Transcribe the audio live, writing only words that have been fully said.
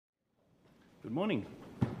Good morning.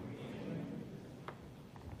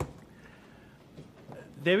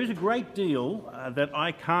 There is a great deal that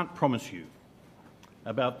I can't promise you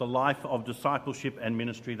about the life of discipleship and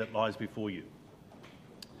ministry that lies before you.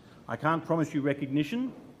 I can't promise you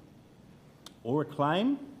recognition or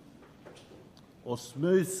acclaim or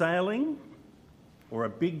smooth sailing or a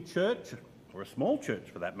big church or a small church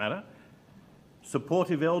for that matter,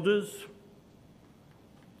 supportive elders,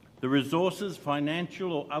 the resources,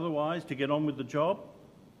 financial or otherwise, to get on with the job,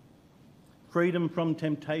 freedom from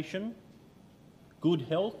temptation, good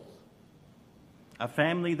health, a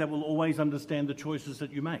family that will always understand the choices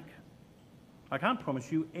that you make. I can't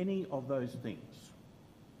promise you any of those things.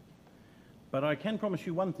 But I can promise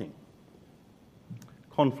you one thing: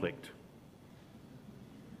 conflict.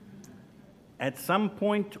 At some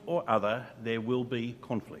point or other, there will be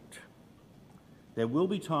conflict. There will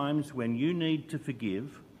be times when you need to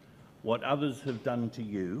forgive what others have done to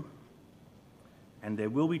you, and there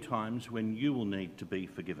will be times when you will need to be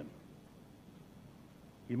forgiven.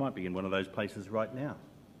 You might be in one of those places right now,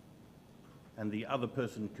 and the other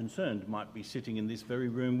person concerned might be sitting in this very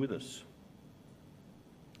room with us.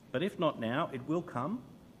 But if not now, it will come.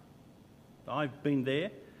 I've been there,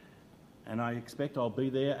 and I expect I'll be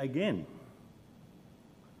there again.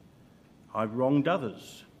 I've wronged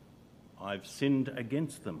others. I've sinned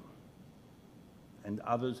against them. And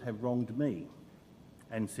others have wronged me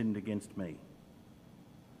and sinned against me.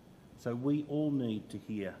 So we all need to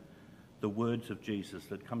hear the words of Jesus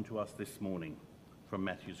that come to us this morning from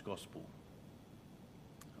Matthew's Gospel.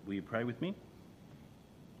 Will you pray with me?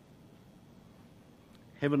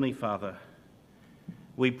 Heavenly Father,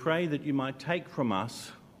 we pray that you might take from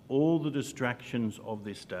us all the distractions of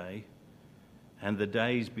this day and the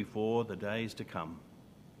days before, the days to come,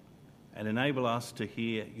 and enable us to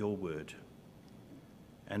hear your word.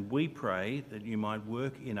 And we pray that you might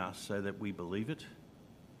work in us so that we believe it,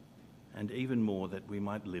 and even more that we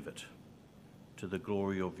might live it, to the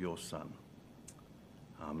glory of your Son.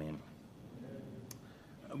 Amen.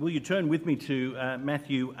 Will you turn with me to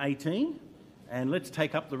Matthew 18, and let's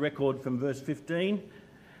take up the record from verse 15,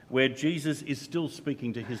 where Jesus is still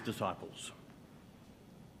speaking to his disciples.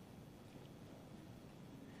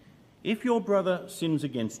 If your brother sins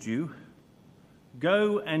against you,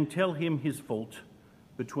 go and tell him his fault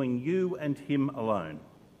between you and him alone.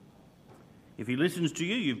 If he listens to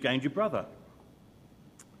you, you've gained your brother.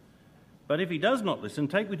 But if he does not listen,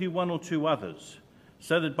 take with you one or two others,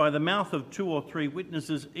 so that by the mouth of 2 or 3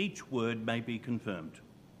 witnesses each word may be confirmed.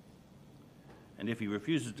 And if he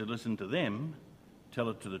refuses to listen to them, tell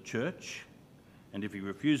it to the church. And if he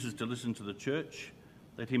refuses to listen to the church,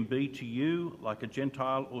 let him be to you like a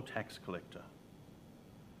Gentile or tax collector.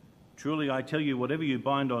 Truly, I tell you, whatever you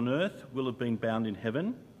bind on earth will have been bound in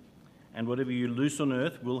heaven, and whatever you loose on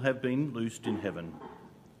earth will have been loosed in heaven.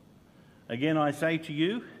 Again, I say to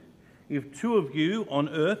you, if 2 of you on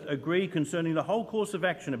earth agree concerning the whole course of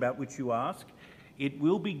action about which you ask, it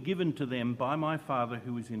will be given to them by my Father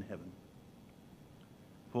who is in heaven.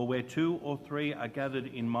 For where 2 or 3 are gathered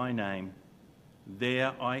in my name,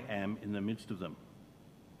 there I am in the midst of them.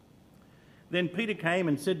 Then Peter came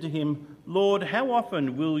and said to him, Lord, how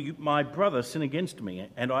often will my brother sin against me,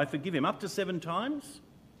 and I forgive him? Up to 7 times?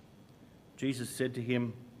 Jesus said to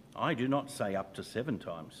him, I do not say up to 7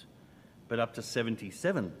 times, but up to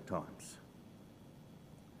 77 times.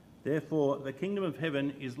 Therefore, the kingdom of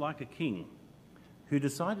heaven is like a king who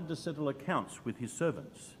decided to settle accounts with his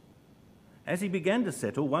servants. As he began to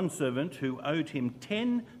settle, one servant who owed him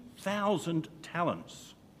 10,000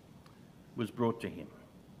 talents was brought to him.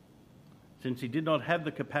 Since he did not have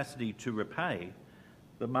the capacity to repay,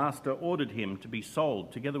 the master ordered him to be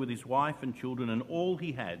sold together with his wife and children and all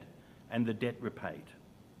he had, and the debt repaid.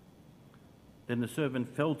 Then the servant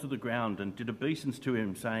fell to the ground and did obeisance to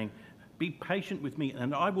him, saying, Be patient with me,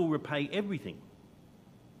 and I will repay everything.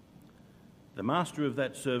 The master of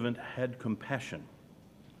that servant had compassion,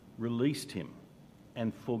 released him,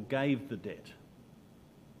 and forgave the debt.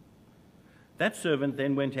 That servant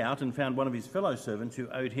then went out and found one of his fellow servants who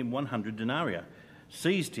owed him 100 denarii,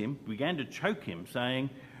 seized him, began to choke him,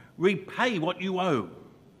 saying, Repay what you owe.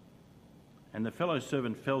 And the fellow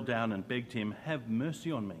servant fell down and begged him, Have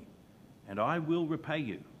mercy on me, and I will repay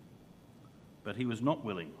you. But he was not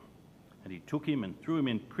willing, and he took him and threw him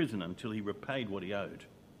in prison until he repaid what he owed.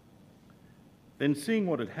 Then, seeing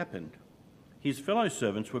what had happened, his fellow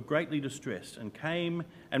servants were greatly distressed and came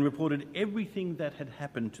and reported everything that had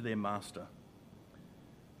happened to their master.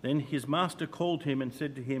 Then his master called him and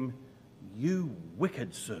said to him, You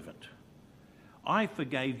wicked servant, I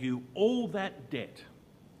forgave you all that debt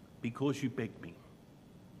because you begged me.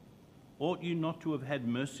 Ought you not to have had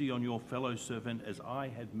mercy on your fellow servant as I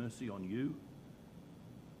had mercy on you?"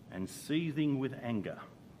 And seething with anger,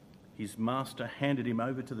 his master handed him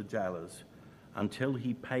over to the jailers until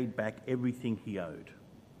he paid back everything he owed.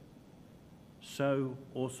 So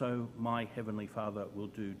also my heavenly Father will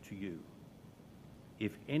do to you,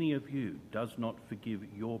 if any of you does not forgive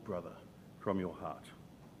your brother from your heart.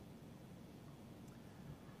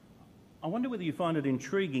 I wonder whether you find it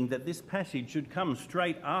intriguing that this passage should come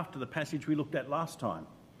straight after the passage we looked at last time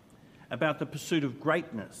about the pursuit of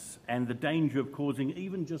greatness and the danger of causing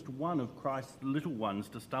even just one of Christ's little ones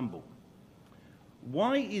to stumble.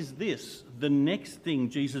 Why is this the next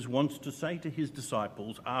thing Jesus wants to say to his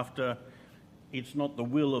disciples after "It's not the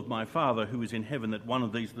will of my Father who is in heaven that one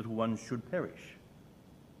of these little ones should perish"?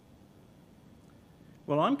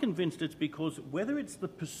 Well, I'm convinced it's because whether it's the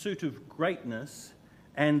pursuit of greatness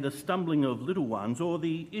and the stumbling of little ones, or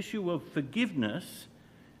the issue of forgiveness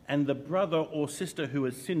and the brother or sister who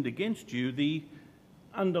has sinned against you, the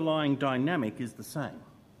underlying dynamic is the same.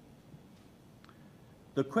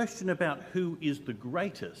 The question about who is the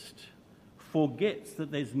greatest forgets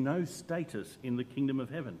that there's no status in the kingdom of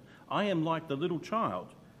heaven. I am like the little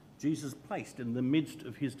child Jesus placed in the midst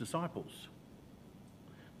of his disciples.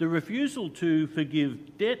 The refusal to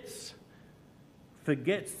forgive debts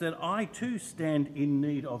forgets that I too stand in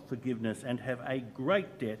need of forgiveness and have a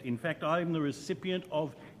great debt. In fact, I am the recipient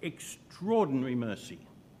of extraordinary mercy.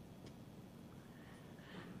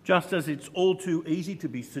 Just as it's all too easy to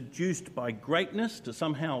be seduced by greatness, to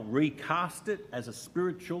somehow recast it as a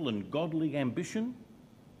spiritual and godly ambition,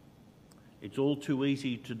 it's all too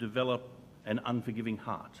easy to develop an unforgiving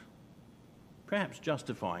heart, perhaps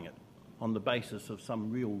justifying it on the basis of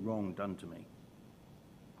some real wrong done to me.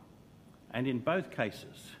 And in both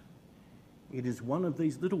cases, it is one of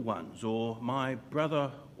these little ones, or my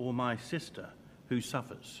brother or my sister, who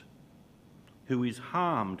suffers, who is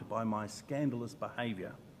harmed by my scandalous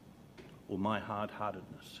behaviour or my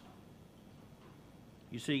hard-heartedness.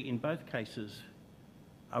 You see, in both cases,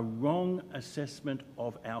 a wrong assessment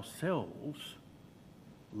of ourselves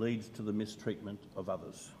leads to the mistreatment of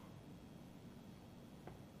others.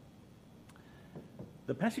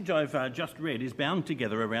 The passage I've just read is bound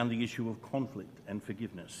together around the issue of conflict and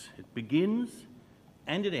forgiveness. It begins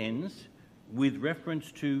and it ends with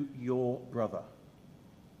reference to your brother.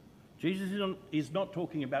 Jesus is not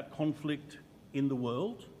talking about conflict in the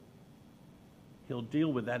world. He'll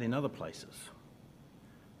deal with that in other places.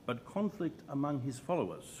 But conflict among his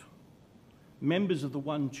followers, members of the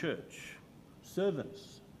one church,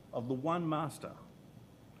 servants of the one master.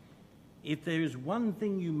 If there is one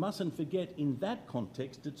thing you mustn't forget in that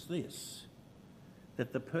context, it's this: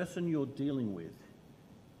 that the person you're dealing with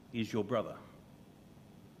is your brother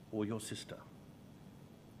or your sister.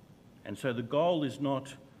 And so the goal is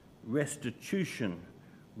not restitution,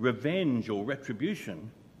 revenge, or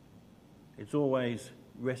retribution. It's always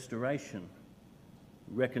restoration,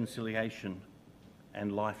 reconciliation,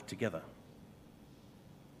 and life together.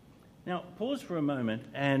 Now, pause for a moment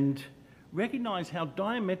and recognise how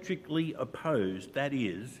diametrically opposed that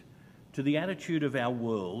is to the attitude of our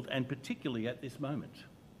world, and particularly at this moment.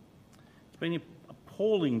 It's been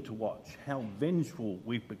appalling to watch how vengeful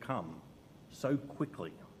we've become so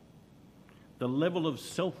quickly. The level of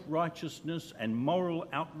self-righteousness and moral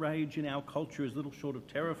outrage in our culture is little short of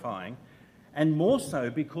terrifying, and more so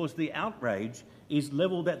because the outrage is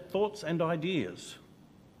levelled at thoughts and ideas,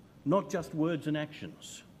 not just words and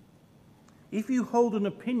actions. If you hold an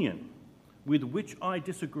opinion with which I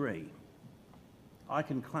disagree, I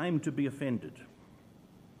can claim to be offended.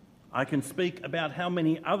 I can speak about how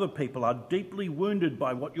many other people are deeply wounded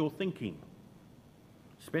by what you're thinking,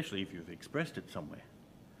 especially if you've expressed it somewhere.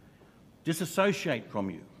 Disassociate from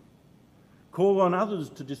you. Call on others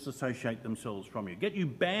to disassociate themselves from you. Get you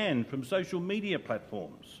banned from social media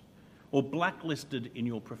platforms or blacklisted in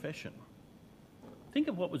your profession. Think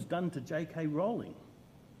of what was done to J.K. Rowling,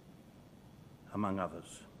 among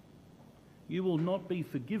others. You will not be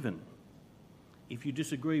forgiven if you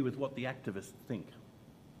disagree with what the activists think.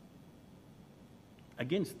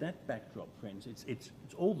 Against that backdrop, friends, it's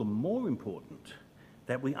all the more important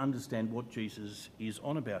that we understand what Jesus is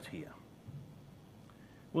on about here.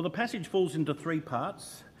 Well, the passage falls into three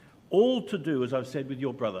parts, all to do, as I've said, with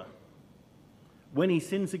your brother. When he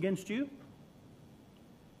sins against you,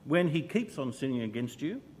 when he keeps on sinning against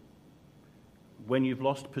you, when you've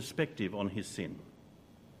lost perspective on his sin.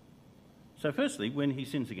 So firstly, when he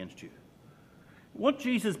sins against you. What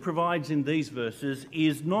Jesus provides in these verses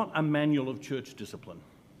is not a manual of church discipline.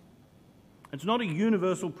 It's not a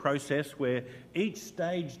universal process where each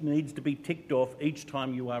stage needs to be ticked off each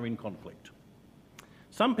time you are in conflict.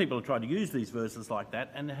 Some people have tried to use these verses like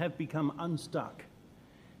that and have become unstuck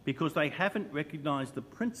because they haven't recognised the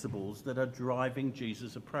principles that are driving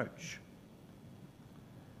Jesus' approach.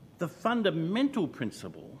 The fundamental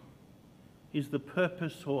principle is the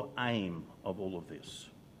purpose or aim of all of this.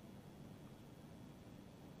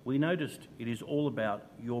 We noticed it is all about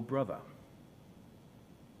your brother.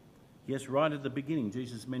 Yes, right at the beginning,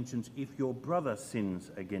 Jesus mentions if your brother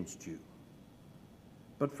sins against you.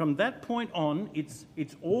 But from that point on, it's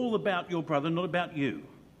all about your brother, not about you.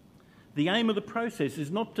 The aim of the process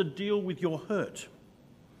is not to deal with your hurt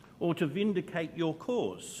or to vindicate your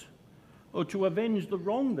cause or to avenge the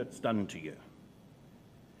wrong that's done to you.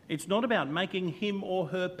 It's not about making him or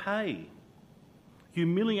her pay,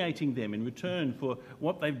 humiliating them in return for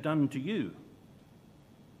what they've done to you,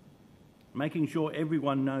 making sure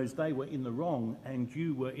everyone knows they were in the wrong and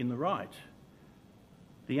you were in the right.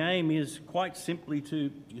 The aim is quite simply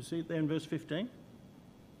to, you see it there in verse 15?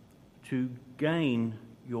 To gain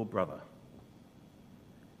your brother.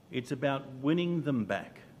 It's about winning them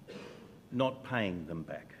back, not paying them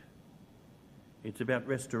back. It's about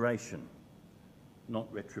restoration,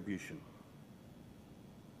 not retribution.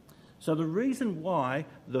 So the reason why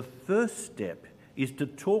the first step is to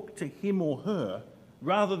talk to him or her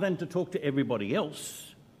rather than to talk to everybody else,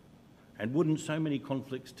 and wouldn't so many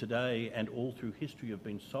conflicts today and all through history have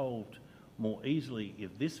been solved more easily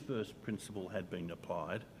if this first principle had been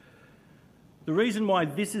applied? The reason why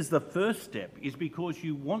this is the first step is because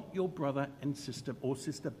you want your brother and sister or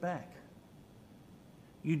sister back.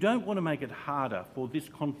 You don't want to make it harder for this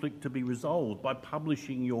conflict to be resolved by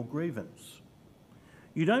publishing your grievance.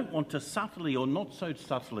 You don't want to subtly or not so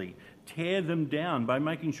subtly tear them down by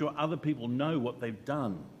making sure other people know what they've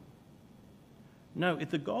done. No, if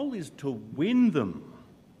the goal is to win them,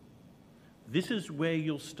 this is where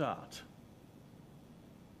you'll start.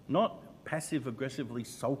 Not passive-aggressively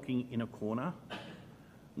sulking in a corner,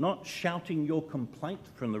 not shouting your complaint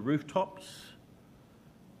from the rooftops,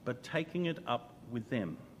 but taking it up with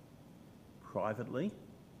them privately,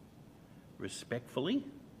 respectfully,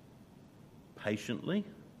 patiently,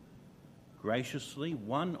 graciously,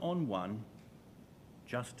 one-on-one,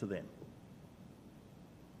 just to them.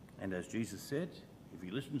 And as Jesus said, if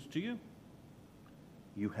he listens to you,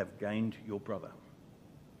 you have gained your brother.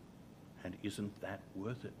 And isn't that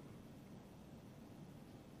worth it?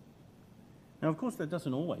 Now, of course, that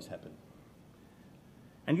doesn't always happen.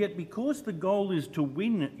 And yet, because the goal is to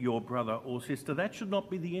win your brother or sister, that should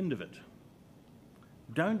not be the end of it.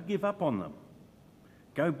 Don't give up on them.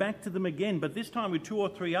 Go back to them again, but this time with 2 or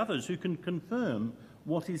 3 others who can confirm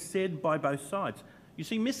what is said by both sides. You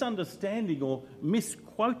see, misunderstanding or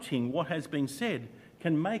misquoting what has been said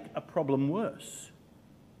can make a problem worse.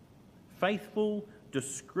 Faithful,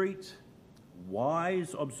 discreet,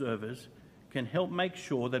 wise observers can help make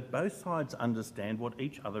sure that both sides understand what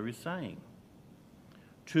each other is saying.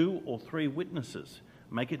 2 or 3 witnesses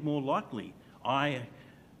make it more likely I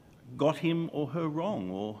got him or her wrong,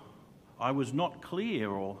 or I was not clear,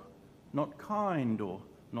 or not kind, or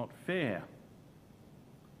not fair.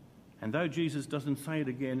 And though Jesus doesn't say it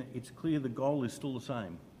again, it's clear the goal is still the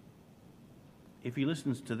same. If he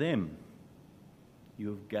listens to them, you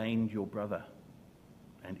have gained your brother.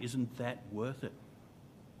 And isn't that worth it?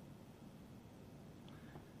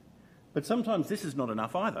 But sometimes this is not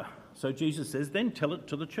enough either. So Jesus says, then tell it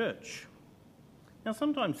to the church. Now,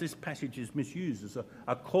 sometimes this passage is misused as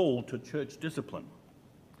a call to church discipline.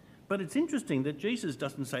 But it's interesting that Jesus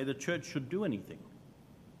doesn't say the church should do anything.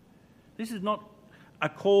 This is not a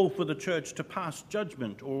call for the church to pass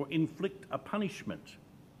judgment or inflict a punishment.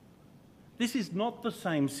 This is not the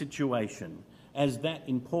same situation as that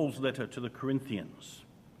in Paul's letter to the Corinthians,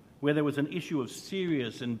 where there was an issue of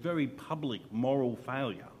serious and very public moral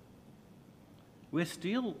failure. We're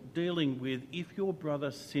still dealing with if your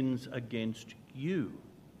brother sins against you.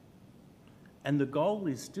 And the goal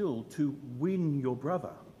is still to win your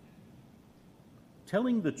brother.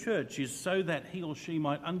 Telling the church is so that he or she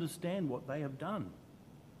might understand what they have done.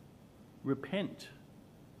 Repent.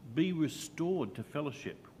 Be restored to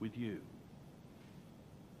fellowship with you.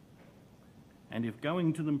 And if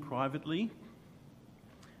going to them privately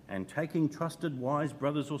and taking trusted, wise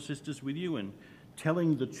brothers or sisters with you and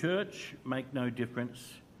telling the church make no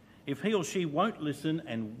difference, if he or she won't listen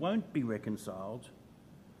and won't be reconciled,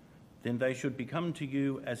 then they should become to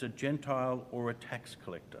you as a Gentile or a tax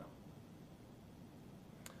collector.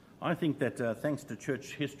 I think that thanks to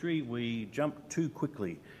church history, we jump too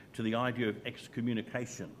quickly to the idea of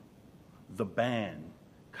excommunication, the ban,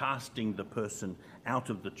 casting the person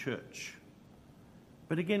out of the church.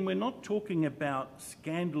 But again, we're not talking about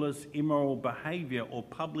scandalous, immoral behaviour or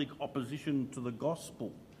public opposition to the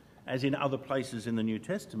gospel, as in other places in the New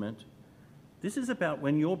Testament. This is about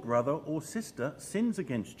when your brother or sister sins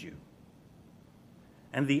against you.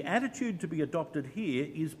 And the attitude to be adopted here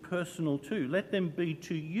is personal too. Let them be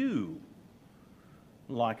to you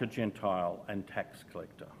like a Gentile and tax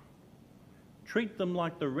collector. Treat them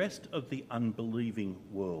like the rest of the unbelieving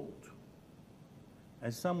world,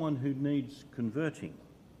 as someone who needs converting,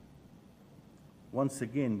 once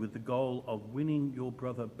again with the goal of winning your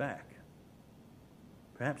brother back,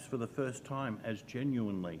 perhaps for the first time as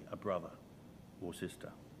genuinely a brother or sister.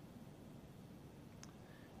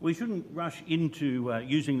 We shouldn't rush into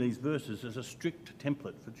using these verses as a strict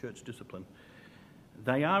template for church discipline.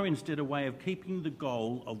 They are instead a way of keeping the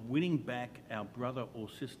goal of winning back our brother or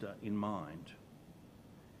sister in mind.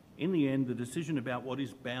 In the end, the decision about what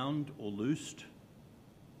is bound or loosed,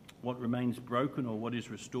 what remains broken or what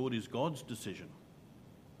is restored is God's decision.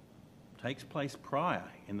 It takes place prior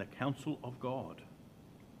in the counsel of God.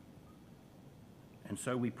 And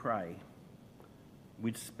so we pray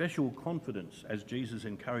with special confidence, as Jesus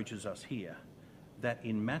encourages us here, that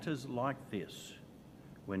in matters like this,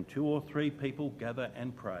 when 2 or 3 people gather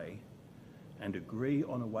and pray and agree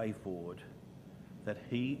on a way forward, that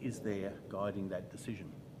he is there guiding that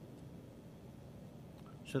decision.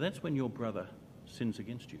 So that's when your brother sins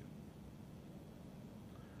against you.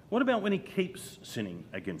 What about when he keeps sinning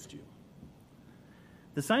against you?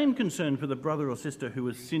 The same concern for the brother or sister who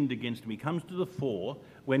has sinned against me comes to the fore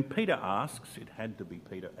when Peter asks, it had to be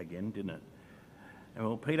Peter again, didn't it? And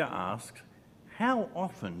well, Peter asks, how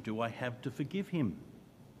often do I have to forgive him?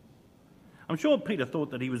 I'm sure Peter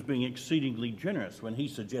thought that he was being exceedingly generous when he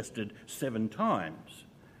suggested 7 times.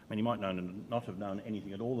 I mean, he might not have known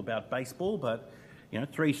anything at all about baseball, but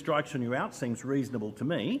 3 strikes and you're out seems reasonable to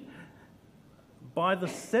me. By the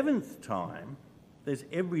 7th time, there's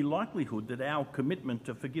every likelihood that our commitment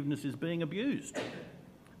to forgiveness is being abused.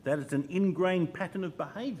 That it's an ingrained pattern of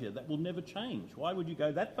behaviour that will never change. Why would you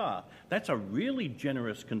go that far? That's a really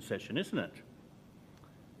generous concession, isn't it?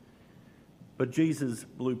 But Jesus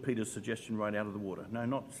blew Peter's suggestion right out of the water. No,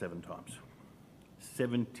 not 7 times.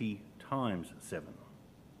 70 times 7.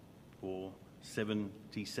 Or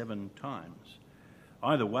 77 times.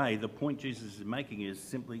 Either way, the point Jesus is making is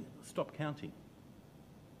simply stop counting.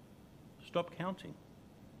 Stop counting.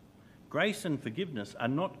 Grace and forgiveness are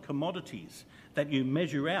not commodities that you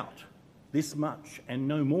measure out this much and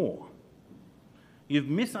no more. You've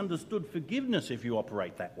misunderstood forgiveness if you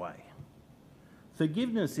operate that way.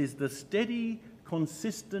 Forgiveness is the steady,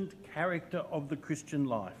 consistent character of the Christian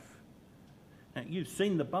life. Now, you've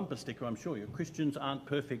seen the bumper sticker, I'm sure. Your Christians aren't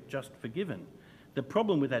perfect, just forgiven. The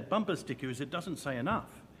problem with that bumper sticker is it doesn't say enough.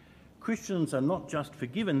 Christians are not just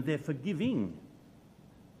forgiven, they're forgiving.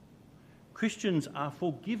 Christians are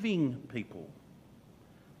forgiving people.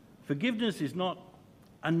 Forgiveness is not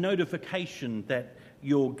a notification that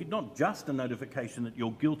not just a notification that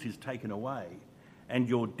your guilt is taken away and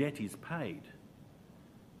your debt is paid.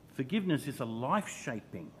 Forgiveness is a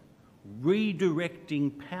life-shaping,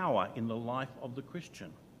 redirecting power in the life of the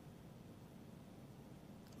Christian.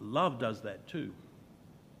 Love does that too.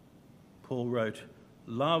 Paul wrote,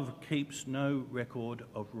 "Love keeps no record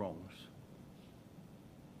of wrongs."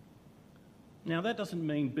 Now, that doesn't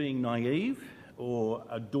mean being naive or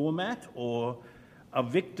a doormat or a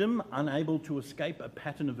victim unable to escape a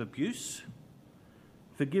pattern of abuse.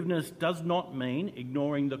 Forgiveness does not mean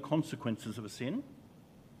ignoring the consequences of a sin.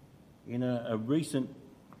 In a recent,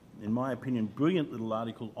 in my opinion, brilliant little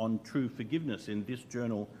article on true forgiveness in this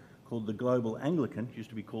journal called The Global Anglican, it used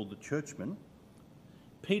to be called The Churchman,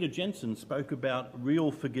 Peter Jensen spoke about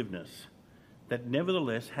real forgiveness that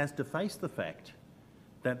nevertheless has to face the fact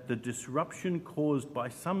that the disruption caused by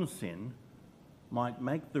some sin might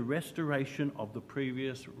make the restoration of the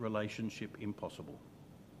previous relationship impossible.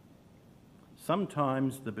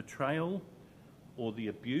 Sometimes the betrayal or the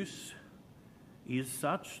abuse is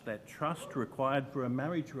such that trust required for a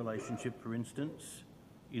marriage relationship, for instance,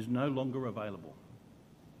 is no longer available.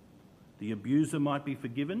 The abuser might be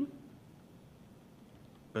forgiven,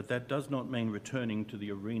 but that does not mean returning to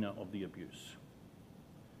the arena of the abuse.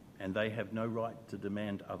 And they have no right to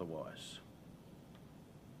demand otherwise.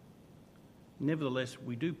 Nevertheless,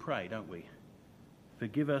 we do pray, don't we?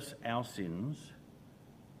 Forgive us our sins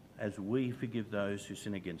as we forgive those who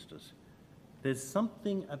sin against us. There's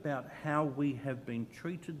something about how we have been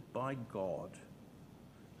treated by God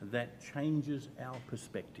that changes our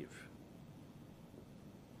perspective.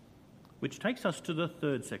 Which takes us to the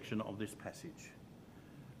 3rd section of this passage.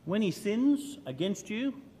 When he sins against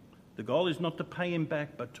you, the goal is not to pay him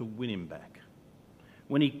back, but to win him back.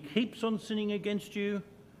 When he keeps on sinning against you,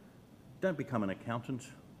 don't become an accountant.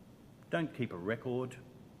 Don't keep a record.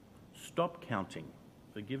 Stop counting.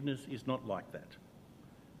 Forgiveness is not like that.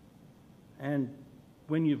 And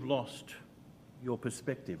when you've lost your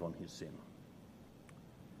perspective on his sin.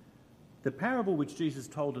 The parable which Jesus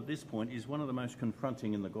told at this point is one of the most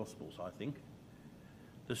confronting in the Gospels, I think.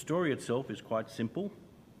 The story itself is quite simple.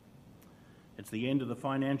 It's the end of the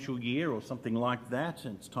financial year or something like that,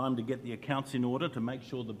 and it's time to get the accounts in order to make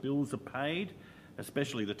sure the bills are paid,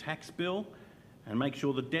 especially the tax bill, and make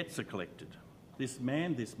sure the debts are collected. This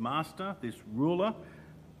man, this master, this ruler,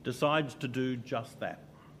 decides to do just that.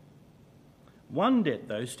 One debt,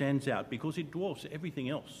 though, stands out because it dwarfs everything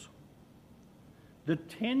else. The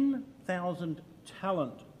 10,000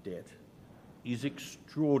 talent debt is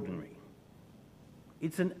extraordinary.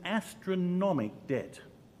 It's an astronomical debt.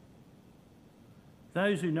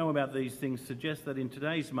 Those who know about these things suggest that in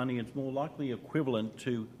today's money it's more likely equivalent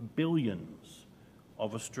to billions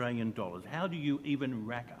of Australian dollars. How do you even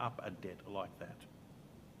rack up a debt like that?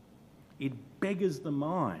 It beggars the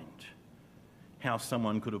mind how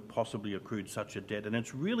someone could have possibly accrued such a debt, and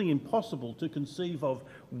it's really impossible to conceive of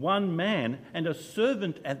one man, and a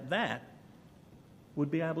servant at that, would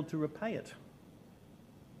be able to repay it.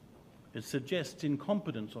 It suggests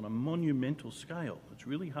incompetence on a monumental scale. It's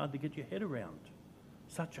really hard to get your head around.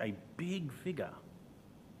 Such a big figure.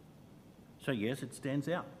 So yes, it stands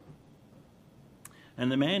out.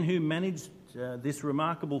 And the man who managed this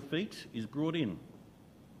remarkable feat is brought in.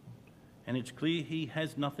 And it's clear he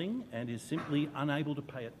has nothing and is simply unable to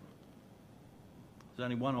pay it. There's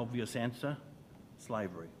only one obvious answer: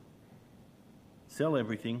 slavery. Sell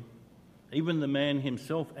everything, even the man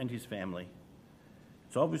himself and his family.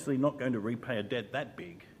 It's obviously not going to repay a debt that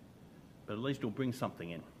big, but at least it'll bring something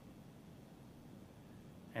in.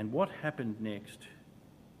 And what happened next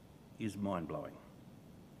is mind-blowing.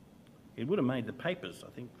 It would have made the papers, I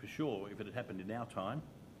think, for sure, if it had happened in our time.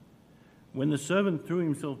 When the servant threw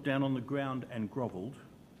himself down on the ground and grovelled,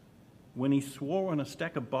 when he swore on a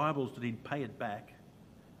stack of Bibles that he'd pay it back,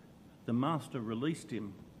 the master released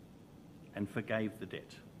him and forgave the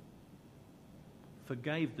debt.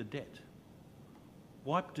 Forgave the debt.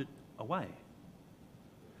 Wiped it away.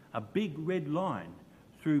 A big red line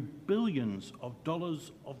through billions of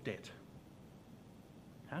dollars of debt.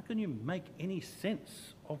 How can you make any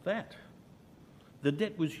sense of that? The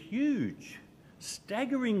debt was huge,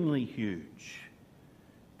 staggeringly huge,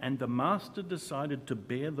 and the master decided to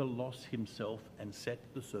bear the loss himself and set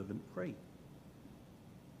the servant free.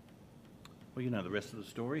 Well, you know the rest of the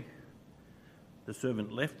story. The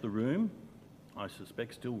servant left the room, I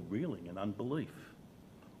suspect still reeling in unbelief.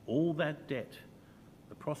 All that debt,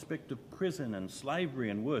 the prospect of prison and slavery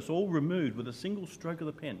and worse, all removed with a single stroke of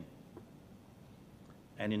the pen.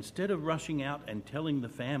 And instead of rushing out and telling the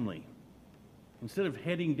family, instead of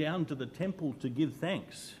heading down to the temple to give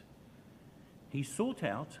thanks, he sought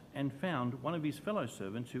out and found one of his fellow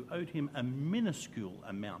servants who owed him a minuscule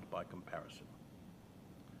amount by comparison,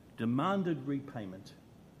 demanded repayment,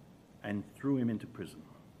 and threw him into prison.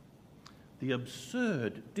 The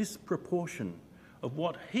absurd disproportion of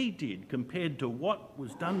what he did compared to what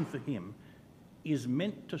was done for him is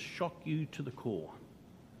meant to shock you to the core.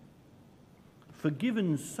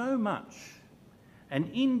 Forgiven so much,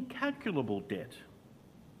 an incalculable debt,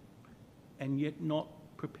 and yet not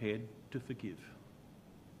prepared to forgive.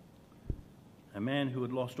 A man who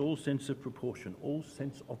had lost all sense of proportion, all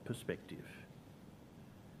sense of perspective.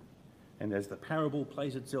 And as the parable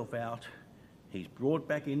plays itself out, he's brought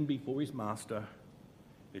back in before his master.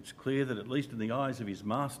 It's clear that, at least in the eyes of his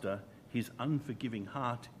master, his unforgiving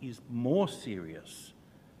heart is more serious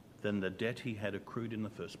than the debt he had accrued in the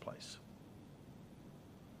first place.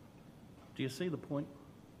 Do you see the point?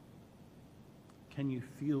 Can you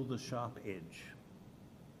feel the sharp edge?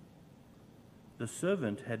 The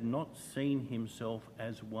servant had not seen himself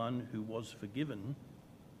as one who was forgiven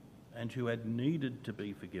and who had needed to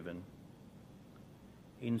be forgiven.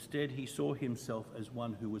 Instead, he saw himself as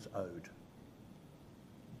one who was owed.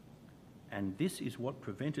 And this is what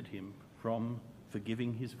prevented him from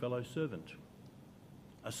forgiving his fellow servant,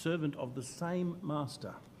 a servant of the same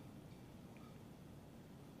master.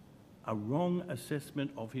 A wrong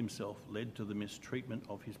assessment of himself led to the mistreatment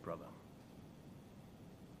of his brother.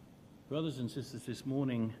 Brothers and sisters, this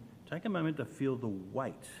morning, take a moment to feel the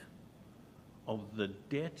weight of the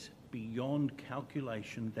debt beyond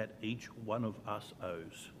calculation that each one of us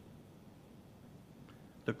owes.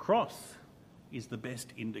 The cross is the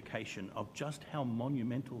best indication of just how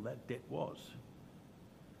monumental that debt was.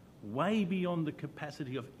 Way beyond the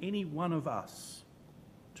capacity of any one of us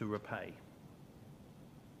to repay.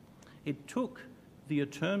 It took the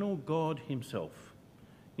eternal God himself,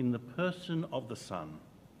 in the person of the Son,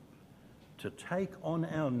 to take on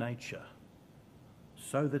our nature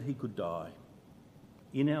so that he could die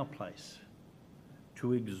in our place,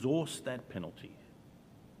 to exhaust that penalty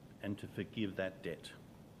and to forgive that debt.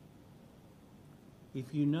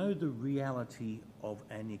 If you know the reality of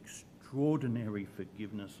an extraordinary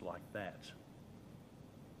forgiveness like that,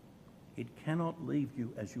 it cannot leave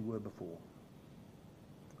you as you were before.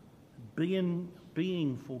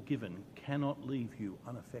 Being forgiven cannot leave you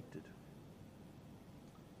unaffected.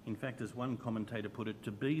 In fact, as one commentator put it,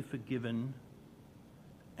 to be forgiven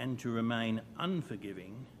and to remain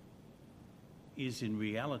unforgiving is in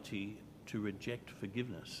reality to reject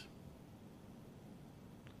forgiveness.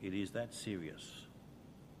 It is that serious.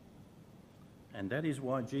 And that is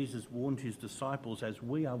why Jesus warned his disciples, as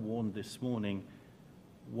we are warned this morning,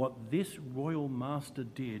 what this royal master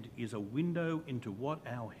did is a window into what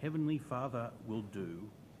our Heavenly Father will do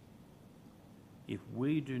if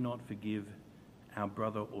we do not forgive our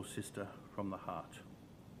brother or sister from the heart.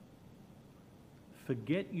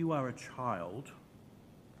 Forget you are a child,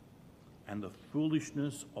 and the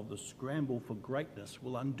foolishness of the scramble for greatness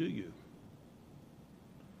will undo you.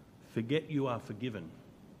 Forget you are forgiven,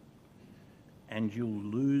 and you'll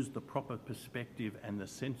lose the proper perspective and the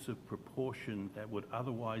sense of proportion that would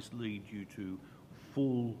otherwise lead you to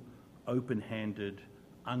full, open-handed,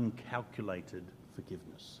 uncalculated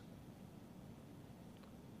forgiveness.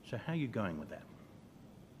 So how are you going with that?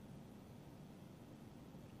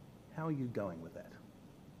 How are you going with that?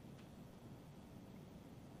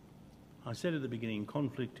 I said at the beginning,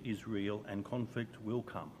 conflict is real and conflict will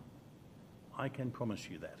come. I can promise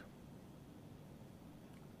you that.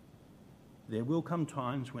 There will come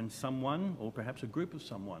times when someone, or perhaps a group of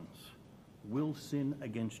someones, will sin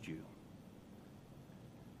against you.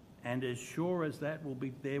 And as sure as that will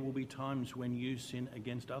be, there will be times when you sin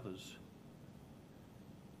against others.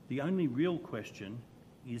 The only real question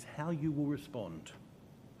is how you will respond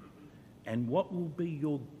and what will be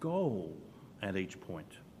your goal at each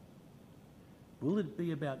point. Will it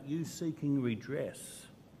be about you seeking redress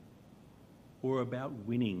or about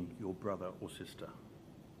winning your brother or sister?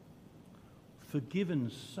 Forgiven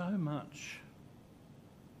so much,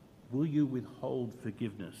 will you withhold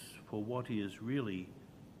forgiveness for what is really,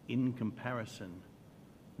 in comparison,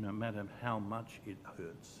 no matter how much it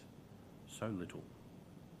hurts, so little?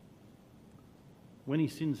 When he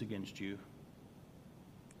sins against you,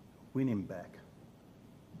 win him back.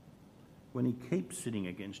 When he keeps sinning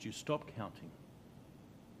against you, stop counting.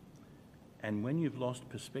 And when you've lost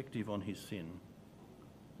perspective on his sin,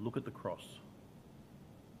 look at the cross.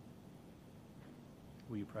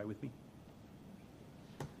 Will you pray with me?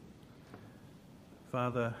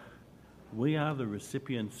 Father, we are the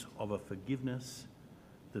recipients of a forgiveness,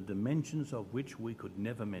 the dimensions of which we could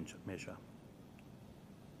never measure.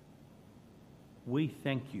 We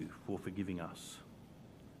thank you for forgiving us,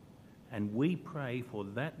 and we pray for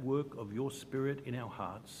that work of your Spirit in our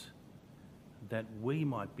hearts, that we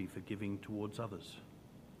might be forgiving towards others.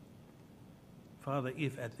 Father,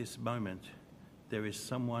 if at this moment there is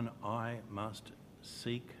someone I must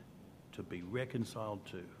seek to be reconciled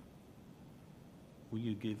to, will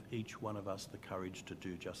you give each one of us the courage to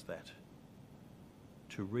do just that,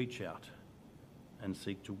 to reach out and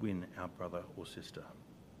seek to win our brother or sister,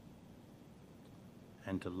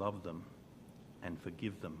 and to love them and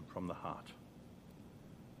forgive them from the heart.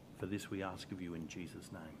 For this we ask of you in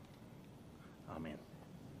Jesus' name. Amen.